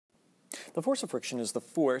The force of friction is the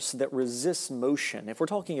force that resists motion. If we're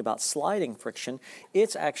talking about sliding friction,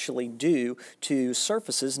 it's actually due to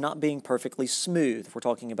surfaces not being perfectly smooth. If we're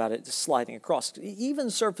talking about it sliding across, even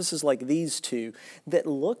surfaces like these two that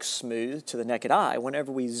look smooth to the naked eye,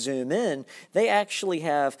 whenever we zoom in, they actually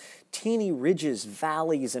have teeny ridges,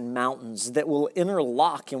 valleys, and mountains that will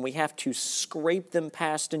interlock, and we have to scrape them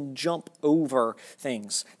past and jump over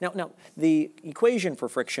things. Now, the equation for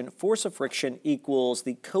friction, force of friction equals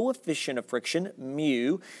the coefficient of friction,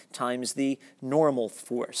 mu, times the normal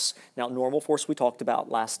force. Now, normal force we talked about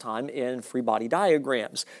last time in free body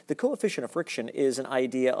diagrams. The coefficient of friction is an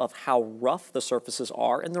idea of how rough the surfaces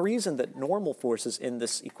are, and the reason that normal force is in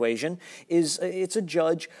this equation is it's a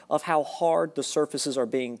judge of how hard the surfaces are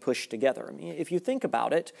being pushed together. I mean, if you think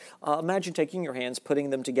about it, imagine taking your hands,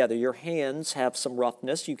 putting them together. Your hands have some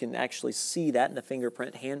roughness. You can actually see that in the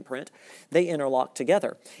fingerprint, handprint. They interlock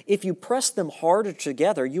together. If you press them harder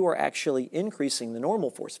together, you are actually increasing the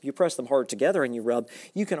normal force. If you press them hard together and you rub,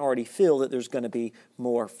 you can already feel that there's going to be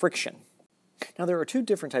more friction. Now, there are two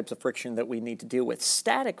different types of friction that we need to deal with.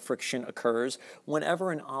 Static friction occurs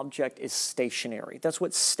whenever an object is stationary. That's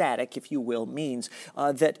what static, if you will, means.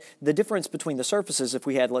 That the difference between the surfaces, if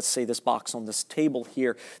we had, let's say, this box on this table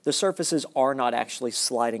here, the surfaces are not actually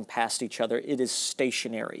sliding past each other. It is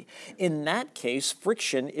stationary. In that case,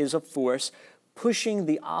 friction is a force pushing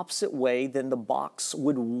the opposite way than the box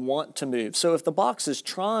would want to move. So if the box is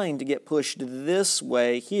trying to get pushed this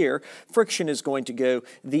way here, friction is going to go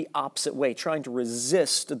the opposite way, trying to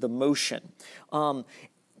resist the motion.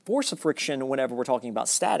 Force of friction, whenever we're talking about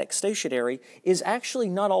static, stationary, is actually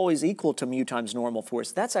not always equal to mu times normal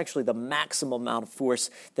force. That's actually the maximum amount of force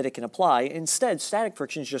that it can apply. Instead, static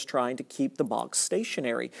friction is just trying to keep the box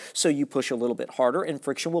stationary. So you push a little bit harder and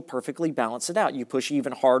friction will perfectly balance it out. You push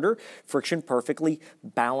even harder, friction perfectly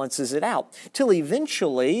balances it out. Till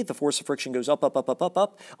eventually, the force of friction goes up, up, up, up, up,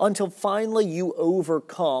 up, until finally you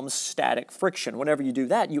overcome static friction. Whenever you do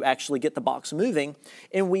that, you actually get the box moving,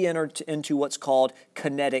 and we enter into what's called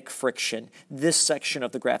kinetic friction, this section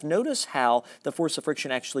of the graph. Notice how the force of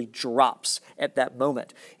friction actually drops at that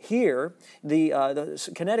moment. Here, the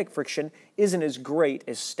kinetic friction isn't as great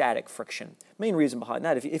as static friction. Main reason behind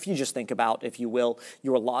that, if you just think about, if you will,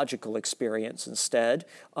 your logical experience instead,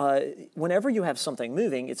 whenever you have something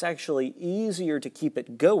moving, it's actually easier to keep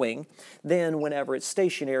it going than whenever it's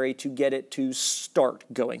stationary to get it to start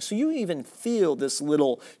going. So you even feel this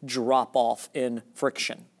little drop off in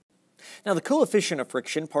friction. Now, the coefficient of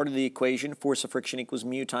friction, part of the equation, force of friction equals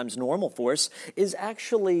mu times normal force, is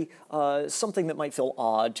actually something that might feel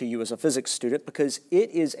odd to you as a physics student because it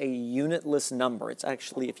is a unitless number. It's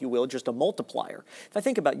actually, if you will, just a multiplier. If I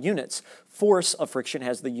think about units, force of friction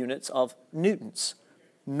has the units of newtons.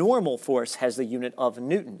 Normal force has the unit of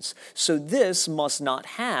newtons. So this must not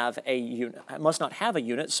have a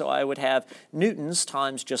unit, so I would have newtons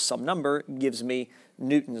times just some number gives me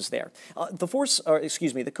newtons there.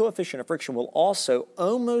 The coefficient of friction will also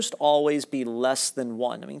almost always be less than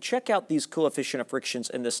 1. I mean, check out these coefficient of frictions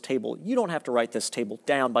in this table. You don't have to write this table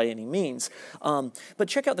down by any means, but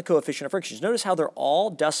check out the coefficient of frictions. Notice how they're all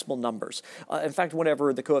decimal numbers. In fact,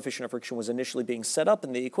 whenever the coefficient of friction was initially being set up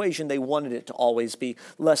in the equation, they wanted it to always be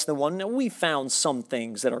less than 1. Now, we found some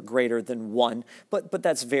things that are greater than 1, but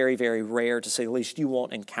that's very, very rare, to say the least. You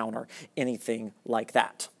won't encounter anything like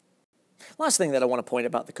that. Last thing that I want to point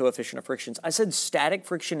about the coefficient of frictions, I said static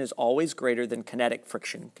friction is always greater than kinetic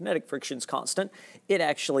friction. Kinetic friction is constant. It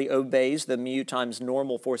actually obeys the mu times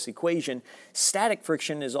normal force equation. Static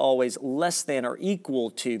friction is always less than or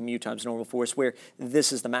equal to mu times normal force, where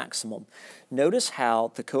this is the maximum. Notice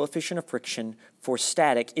how the coefficient of friction for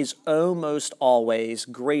static is almost always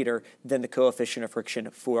greater than the coefficient of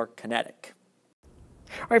friction for kinetic.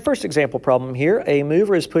 All right, first example problem here. A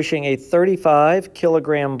mover is pushing a 35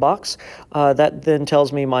 kilogram box. That then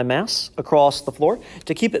tells me my mass across the floor.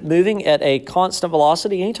 To keep it moving at a constant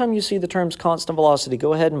velocity, anytime you see the terms constant velocity,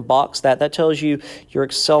 go ahead and box that. That tells you your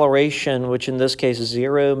acceleration, which in this case is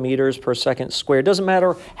 0 meters per second squared. Doesn't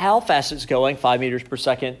matter how fast it's going, 5 meters per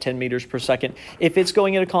second, 10 meters per second. If it's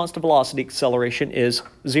going at a constant velocity, acceleration is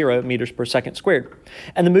 0 meters per second squared.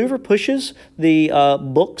 And the mover pushes the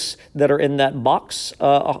books that are in that box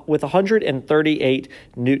with 138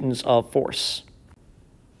 newtons of force.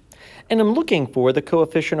 And I'm looking for the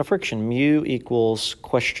coefficient of friction, mu equals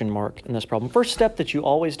question mark in this problem. First step that you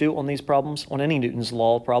always do on these problems, on any Newton's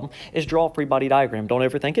law problem, is draw a free body diagram. Don't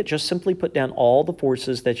overthink it, just simply put down all the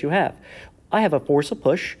forces that you have. I have a force of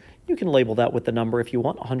push. You can label that with the number if you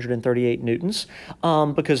want, 138 newtons,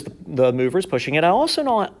 because the mover is pushing it. I also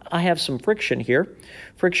know I have some friction here.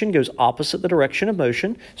 Friction goes opposite the direction of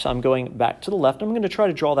motion, so I'm going back to the left. I'm going to try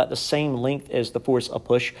to draw that the same length as the force of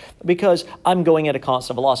push because I'm going at a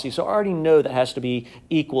constant velocity, so I already know that has to be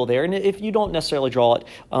equal there. And if you don't necessarily draw it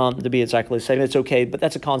to be exactly the same, it's okay, but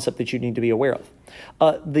that's a concept that you need to be aware of.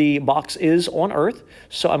 The box is on Earth,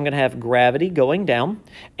 so I'm going to have gravity going down,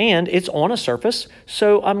 and it's on a surface,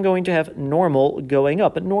 so I'm going to have normal going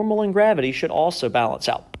up. But normal and gravity should also balance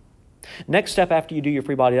out. Next step after you do your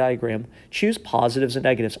free body diagram, choose positives and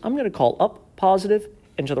negatives. I'm going to call up positive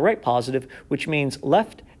and to the right positive, which means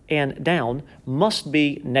left and down must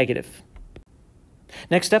be negative.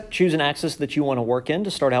 Next step, choose an axis that you want to work in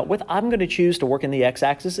to start out with. I'm going to choose to work in the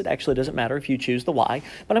x-axis. It actually doesn't matter if you choose the y,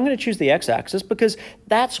 but I'm going to choose the x-axis because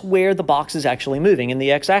that's where the box is actually moving, in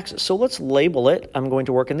the x-axis. So let's label it. I'm going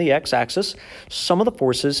to work in the x-axis. Sum of the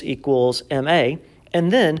forces equals ma. And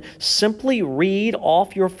then simply read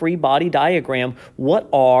off your free body diagram what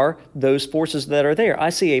are those forces that are there.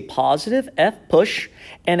 I see a positive F push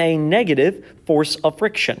and a negative force of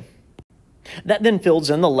friction. That then fills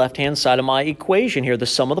in the left-hand side of my equation here. The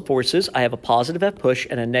sum of the forces, I have a positive F push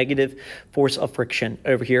and a negative force of friction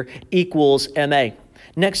over here equals ma.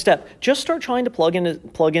 Next step, just start trying to plug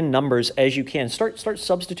in numbers as you can. Start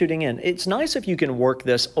substituting in. It's nice if you can work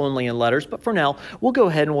this only in letters, but for now, we'll go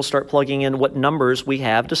ahead and we'll start plugging in what numbers we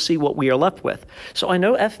have to see what we are left with. So I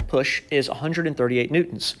know F push is 138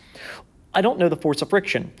 newtons. I don't know the force of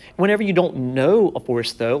friction. Whenever you don't know a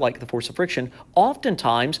force, though, like the force of friction,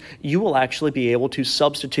 oftentimes you will actually be able to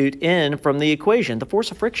substitute in from the equation. The force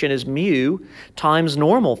of friction is mu times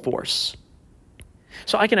normal force.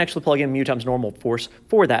 So I can actually plug in mu times normal force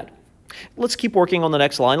for that. Let's keep working on the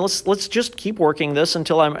next line. Let's just keep working this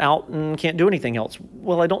until I'm out and can't do anything else.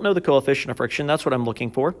 Well, I don't know the coefficient of friction. That's what I'm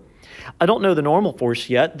looking for. I don't know the normal force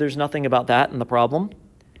yet. There's nothing about that in the problem.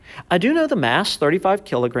 I do know the mass, 35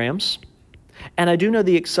 kilograms. And I do know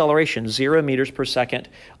the acceleration, 0 meters per second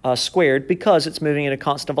squared, because it's moving at a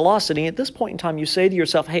constant velocity. At this point in time, you say to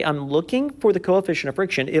yourself, hey, I'm looking for the coefficient of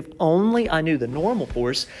friction. If only I knew the normal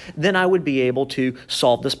force, then I would be able to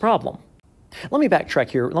solve this problem. Let me backtrack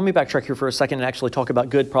here. Let me backtrack here for a second and actually talk about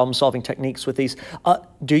good problem-solving techniques with these.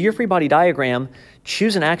 Do your free body diagram,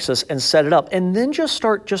 choose an axis, and set it up, and then just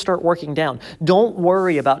start working down. Don't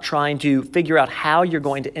worry about trying to figure out how you're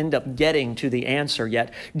going to end up getting to the answer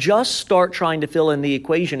yet. Just start trying to fill in the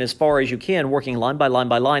equation as far as you can, working line by line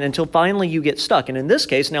by line, until finally you get stuck. And in this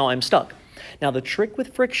case, now I'm stuck. Now, the trick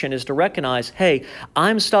with friction is to recognize, hey,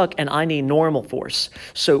 I'm stuck and I need normal force.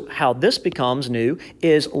 So how this becomes new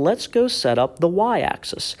is let's go set up the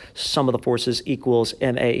y-axis. Sum of the forces equals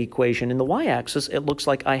ma equation. In the y-axis, it looks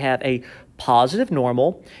like I have a positive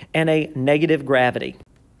normal and a negative gravity.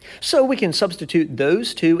 So we can substitute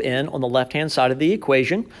those two in on the left-hand side of the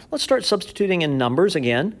equation. Let's start substituting in numbers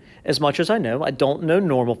again, as much as I know. I don't know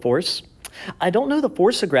normal force. I don't know the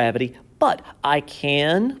force of gravity, but I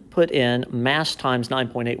can put in mass times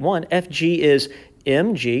 9.81. Fg is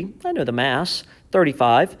mg. I know the mass,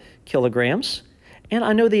 35 kilograms. And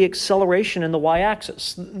I know the acceleration in the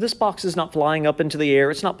y-axis. This box is not flying up into the air.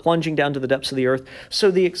 It's not plunging down to the depths of the earth. So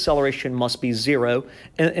the acceleration must be 0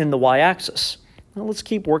 in the y-axis. Now let's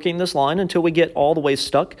keep working this line until we get all the way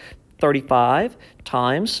stuck. 35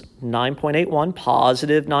 times 9.81,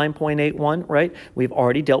 positive 9.81, right? We've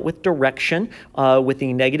already dealt with direction with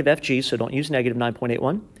the negative Fg, so don't use negative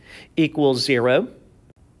 9.81, equals 0.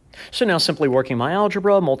 So now simply working my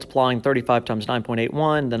algebra, multiplying 35 times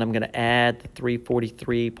 9.81, then I'm going to add the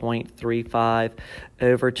 343.35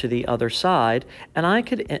 over to the other side, and I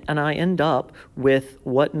end up with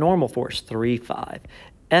what normal force? 3.5.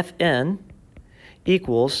 Fn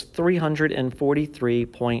equals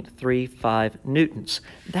 343.35 newtons.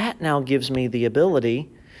 That now gives me the ability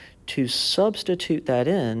to substitute that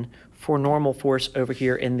in for normal force over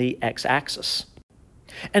here in the x-axis.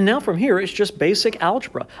 And now from here, it's just basic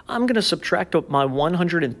algebra. I'm going to subtract my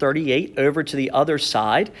 138 over to the other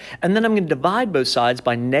side, and then I'm going to divide both sides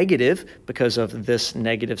by negative, because of this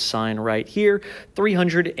negative sign right here,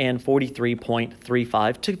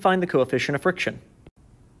 343.35 to find the coefficient of friction.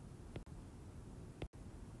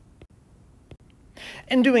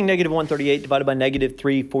 And doing negative 138 divided by negative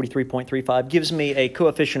 343.35 gives me a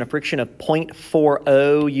coefficient of friction of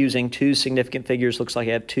 0.40 using two significant figures. Looks like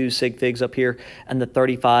I have two sig figs up here and the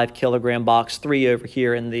 35 kilogram box, 3 over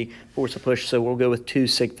here in the force of push. So we'll go with two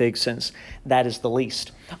sig figs since that is the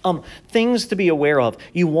least. Things to be aware of.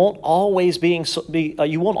 You won't always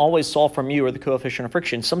solve for mu or the coefficient of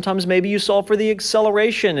friction. Sometimes maybe you solve for the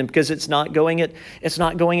acceleration and because it's not going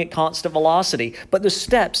at constant velocity, but the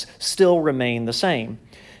steps still remain the same.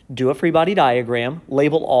 Do a free body diagram,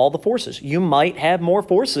 label all the forces. You might have more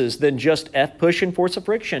forces than just F push and force of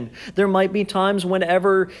friction. There might be times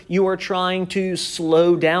whenever you are trying to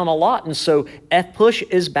slow down a lot, and so F push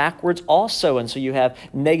is backwards also, and so you have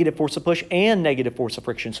negative force of push and negative force of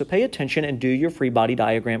friction. So pay attention and do your free body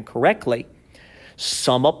diagram correctly.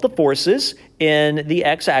 Sum up the forces in the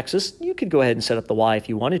x-axis. You could go ahead and set up the y if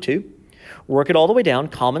you wanted to. Work it all the way down.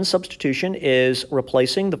 Common substitution is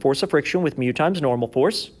replacing the force of friction with mu times normal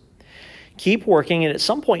force. Keep working, and at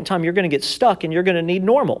some point in time, you're going to get stuck, and you're going to need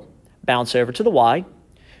normal. Bounce over to the y.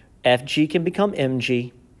 Fg can become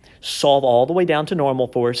mg. Solve all the way down to normal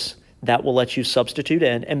force. That will let you substitute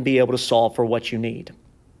in and be able to solve for what you need.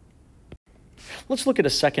 Let's look at a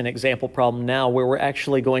second example problem now where we're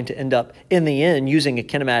actually going to end up, in the end, using a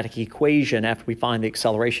kinematic equation after we find the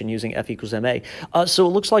acceleration using F equals ma. So it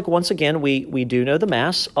looks like, once again, we do know the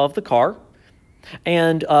mass of the car.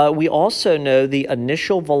 And we also know the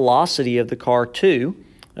initial velocity of the car, too,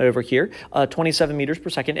 over here, 27 meters per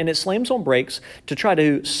second. And it slams on brakes to try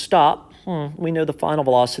to stop. We know the final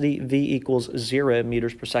velocity, v equals 0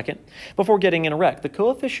 meters per second, before getting in a wreck. The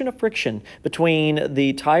coefficient of friction between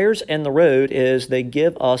the tires and the road is they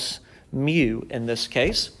give us mu in this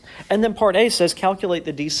case. And then part A says calculate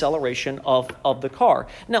the deceleration of the car.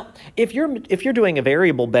 Now, if you're doing a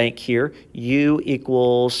variable bank here, U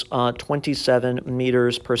equals 27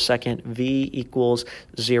 meters per second, V equals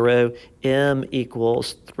 0, M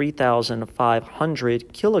equals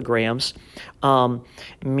 3,500 kilograms,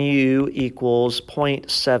 mu equals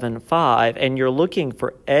 0.75, and you're looking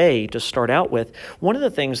for A to start out with, one of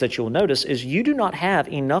the things that you'll notice is you do not have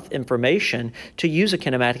enough information to use a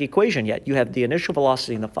kinematic equation yet. You have the initial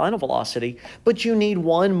velocity and the final velocity, but you need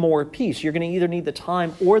one more piece. You're going to either need the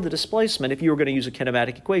time or the displacement if you were going to use a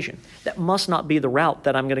kinematic equation. That must not be the route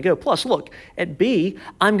that I'm going to go. Plus, look, at B,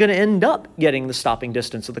 I'm going to end up getting the stopping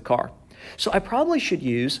distance of the car. So I probably should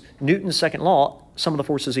use Newton's second law, sum of the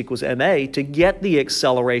forces equals ma, to get the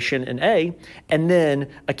acceleration in A, and then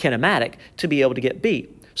a kinematic to be able to get B.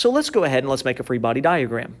 So let's go ahead and let's make a free body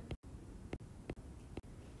diagram.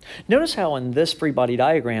 Notice how in this free body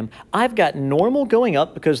diagram, I've got normal going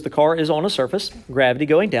up because the car is on a surface, gravity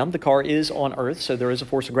going down. The car is on Earth, so there is a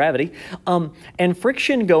force of gravity, and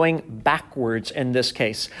friction going backwards in this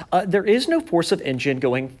case. There is no force of engine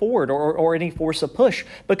going forward or any force of push,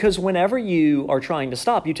 because whenever you are trying to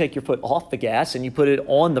stop, you take your foot off the gas and you put it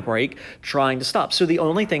on the brake trying to stop. So the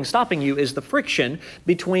only thing stopping you is the friction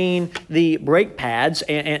between the brake pads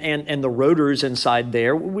and the rotors inside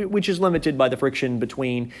there, which is limited by the friction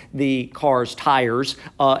between the car's tires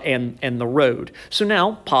and the road. So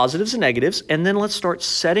now positives and negatives, and then let's start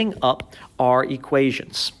setting up our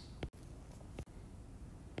equations.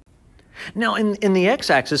 Now, in the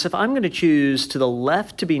x-axis, if I'm going to choose to the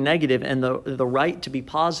left to be negative and the right to be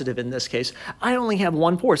positive in this case, I only have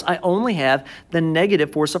one force. I only have the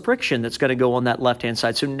negative force of friction that's going to go on that left-hand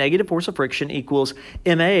side. So negative force of friction equals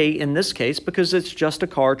ma in this case because it's just a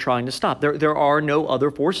car trying to stop. There are no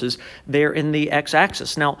other forces there in the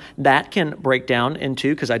x-axis. Now, that can break down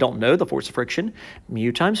into, because I don't know the force of friction,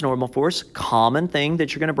 mu times normal force, common thing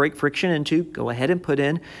that you're going to break friction into. Go ahead and put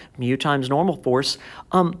in mu times normal force.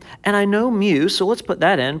 And I know mu, so let's put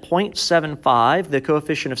that in. 0.75, the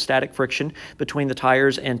coefficient of static friction between the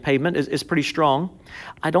tires and pavement is pretty strong.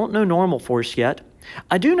 I don't know normal force yet.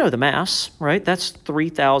 I do know the mass, right? That's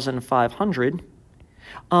 3,500.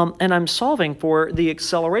 And I'm solving for the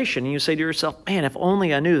acceleration. And you say to yourself, man, if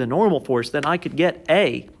only I knew the normal force, then I could get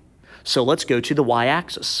A. So let's go to the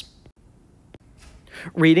y-axis.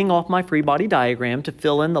 Reading off my free body diagram to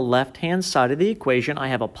fill in the left-hand side of the equation, I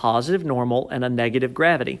have a positive normal and a negative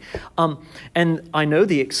gravity. And I know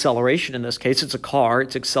the acceleration in this case. It's a car.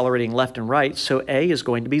 It's accelerating left and right, so A is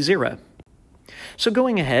going to be 0. So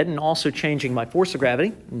going ahead and also changing my force of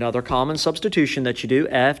gravity, another common substitution that you do,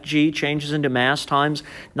 Fg changes into mass times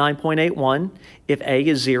 9.81. If A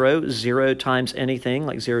is 0, 0 times anything,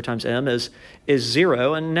 like 0 times m, is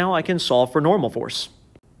 0, and now I can solve for normal force.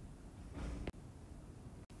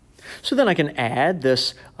 So then I can add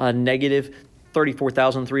this negative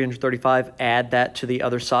 34,335, add that to the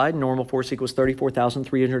other side. Normal force equals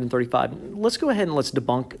 34,335. Let's go ahead and let's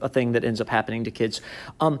debunk a thing that ends up happening to kids.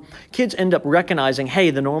 Kids end up recognizing, hey,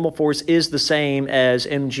 the normal force is the same as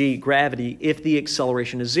mg gravity if the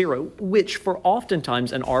acceleration is 0, which for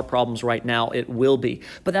oftentimes in our problems right now it will be.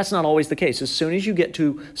 But that's not always the case. As soon as you get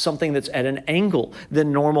to something that's at an angle,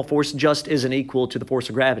 then normal force just isn't equal to the force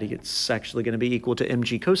of gravity. It's actually going to be equal to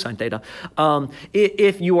mg cosine theta.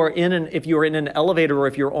 If you are in an elevator, or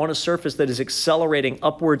if you're on a surface that is accelerating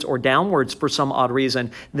upwards or downwards for some odd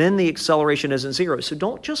reason, then the acceleration isn't 0. So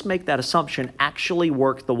don't just make that assumption. Actually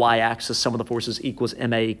work the y-axis, sum of the forces equals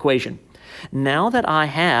ma equation. Now that I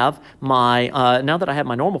have my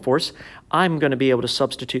normal force, I'm going to be able to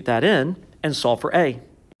substitute that in and solve for a.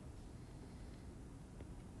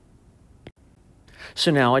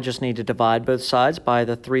 So now I just need to divide both sides by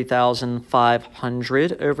the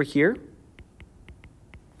 3,500 over here.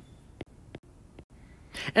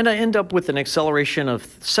 And I end up with an acceleration of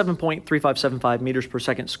 7.3575 meters per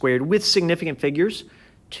second squared with significant figures.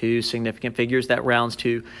 Two significant figures, that rounds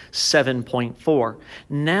to 7.4.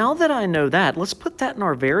 Now that I know that, let's put that in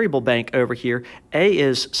our variable bank over here. A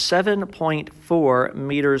is 7.4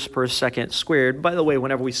 meters per second squared. By the way,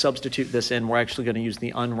 whenever we substitute this in, we're actually going to use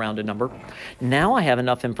the unrounded number. Now I have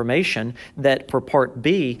enough information that for part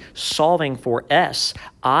B, solving for S,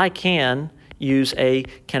 I can use a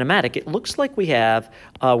kinematic. It looks like we have,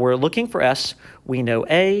 we're looking for S, we know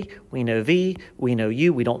A, we know V, we know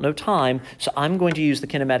U, we don't know time, so I'm going to use the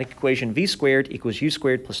kinematic equation V squared equals U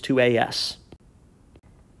squared plus 2AS.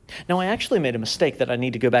 Now I actually made a mistake that I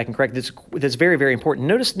need to go back and correct. That's very, very important.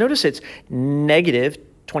 Notice it's negative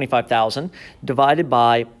 25,000 divided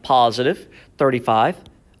by positive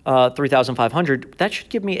 3,500, that should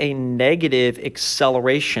give me a negative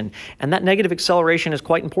acceleration. And that negative acceleration is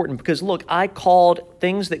quite important because, look, I called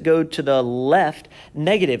things that go to the left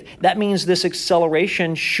negative. That means this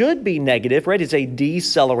acceleration should be negative, right? It's a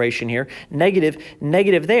deceleration here. Negative,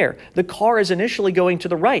 negative there. The car is initially going to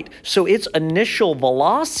the right, so its initial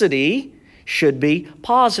velocity should be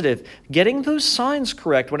positive. Getting those signs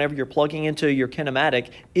correct whenever you're plugging into your kinematic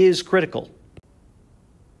is critical.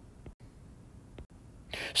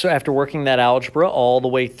 So after working that algebra all the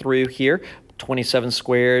way through here, 27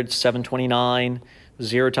 squared, 729,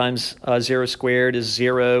 0 times 0 squared is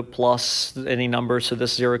 0 plus any number, so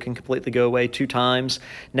this 0 can completely go away 2 times.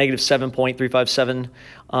 Negative 7.357,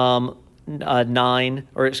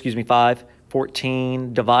 5.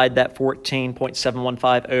 14, divide that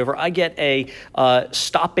 14.715 over. I get a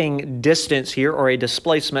stopping distance here, or a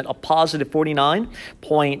displacement of positive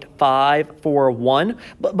 49.541.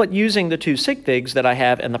 But using the two sig figs that I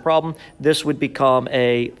have in the problem, this would become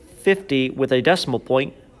a 50 with a decimal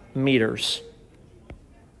point meters.